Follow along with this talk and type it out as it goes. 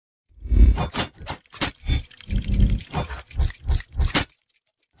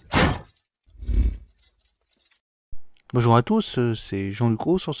Bonjour à tous, c'est Jean-Luc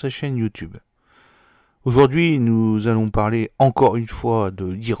Roux sur sa chaîne YouTube. Aujourd'hui, nous allons parler encore une fois de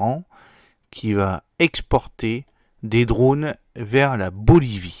l'Iran qui va exporter des drones vers la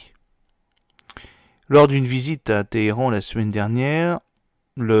Bolivie. Lors d'une visite à Téhéran la semaine dernière,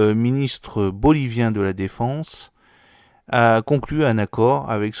 le ministre bolivien de la Défense a conclu un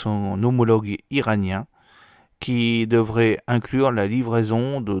accord avec son homologue iranien qui devrait inclure la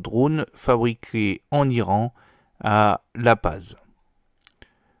livraison de drones fabriqués en Iran à La Paz.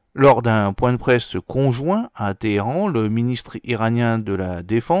 Lors d'un point de presse conjoint à Téhéran, le ministre iranien de la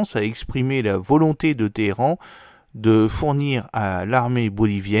Défense a exprimé la volonté de Téhéran de fournir à l'armée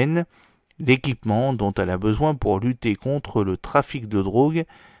bolivienne l'équipement dont elle a besoin pour lutter contre le trafic de drogue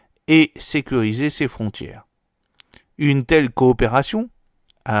et sécuriser ses frontières. Une telle coopération,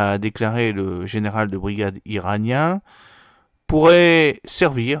 a déclaré le général de brigade iranien, pourrait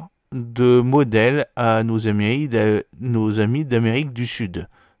servir de modèle à nos amis d'Amérique du Sud,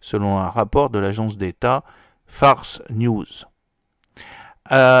 selon un rapport de l'agence d'État Fars News.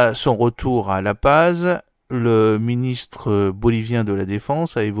 À son retour à La Paz, le ministre bolivien de la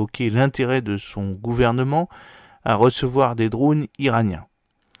Défense a évoqué l'intérêt de son gouvernement à recevoir des drones iraniens.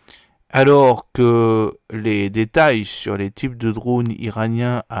 Alors que les détails sur les types de drones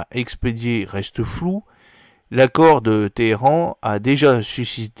iraniens à expédier restent flous, l'accord de Téhéran a déjà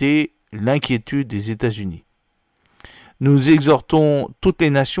suscité l'inquiétude des États-Unis. Nous exhortons toutes les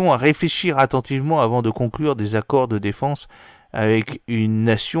nations à réfléchir attentivement avant de conclure des accords de défense avec une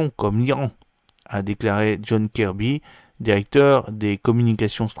nation comme l'Iran, a déclaré John Kirby, directeur des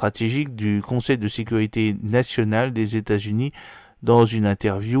communications stratégiques du Conseil de sécurité nationale des États-Unis, dans une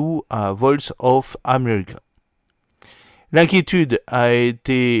interview à Voice of America. L'inquiétude a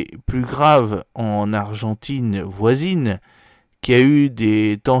été plus grave en Argentine voisine, qui a eu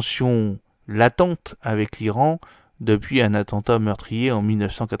des tensions latentes avec l'Iran depuis un attentat meurtrier en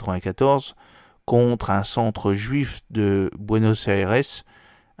 1994 contre un centre juif de Buenos Aires,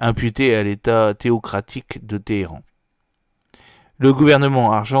 imputé à l'État théocratique de Téhéran. Le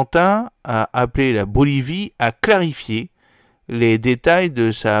gouvernement argentin a appelé la Bolivie à clarifier les détails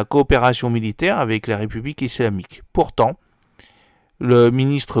de sa coopération militaire avec la République islamique. Pourtant, le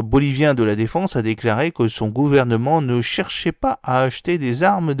ministre bolivien de la Défense a déclaré que son gouvernement ne cherchait pas à acheter des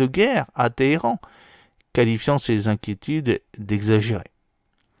armes de guerre à Téhéran, qualifiant ses inquiétudes d'exagérées.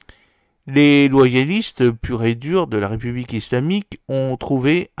 Les loyalistes purs et durs de la République islamique ont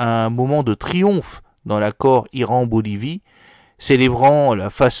trouvé un moment de triomphe dans l'accord Iran-Bolivie, célébrant la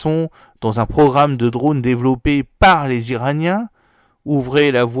façon dont un programme de drones développé par les Iraniens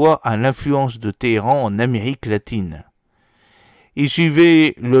ouvrait la voie à l'influence de Téhéran en Amérique latine. Il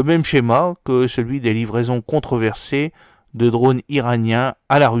suivait le même schéma que celui des livraisons controversées de drones iraniens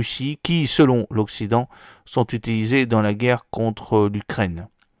à la Russie qui, selon l'Occident, sont utilisés dans la guerre contre l'Ukraine.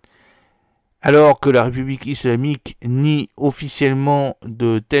 Alors que la République islamique nie officiellement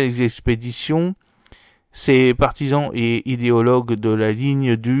de telles expéditions, ses partisans et idéologues de la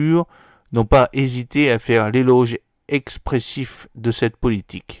ligne dure n'ont pas hésité à faire l'éloge expressif de cette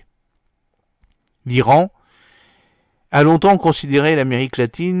politique. L'Iran a longtemps considéré l'Amérique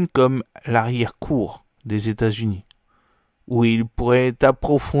latine comme l'arrière-cour des États-Unis, où il pourrait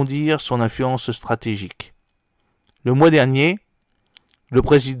approfondir son influence stratégique. Le mois dernier, le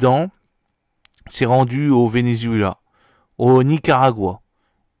président s'est rendu au Venezuela, au Nicaragua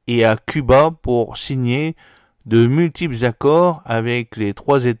et à Cuba pour signer de multiples accords avec les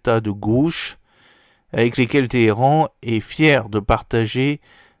trois États de gauche avec lesquels Téhéran est fier de partager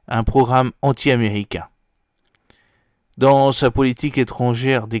un programme anti-américain. Dans sa politique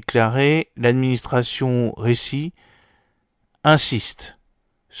étrangère déclarée, l'administration Reza insiste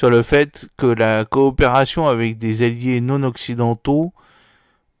sur le fait que la coopération avec des alliés non occidentaux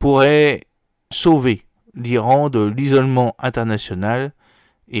pourrait sauver l'Iran de l'isolement international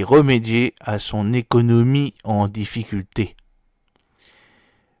et remédier à son économie en difficulté.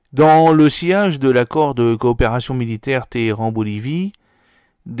 Dans le sillage de l'accord de coopération militaire Téhéran-Bolivie,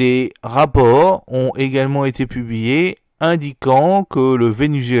 des rapports ont également été publiés indiquant que le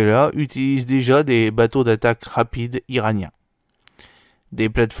Venezuela utilise déjà des bateaux d'attaque rapides iraniens. Des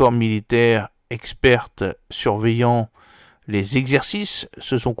plateformes militaires expertes surveillant les exercices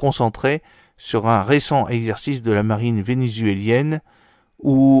se sont concentrées sur un récent exercice de la marine vénézuélienne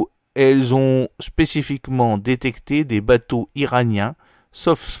où elles ont spécifiquement détecté des bateaux iraniens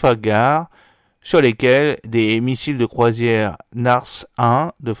Sofsfagar sur lesquels des missiles de croisière Nars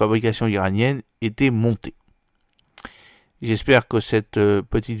 1 de fabrication iranienne étaient montés. J'espère que cette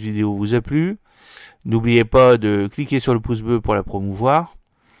petite vidéo vous a plu. N'oubliez pas de cliquer sur le pouce bleu pour la promouvoir,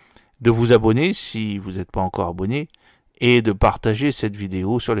 de vous abonner si vous n'êtes pas encore abonné, et de partager cette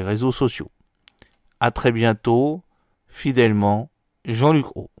vidéo sur les réseaux sociaux. À très bientôt, fidèlement, Jean-Luc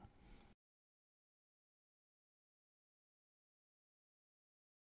Roux.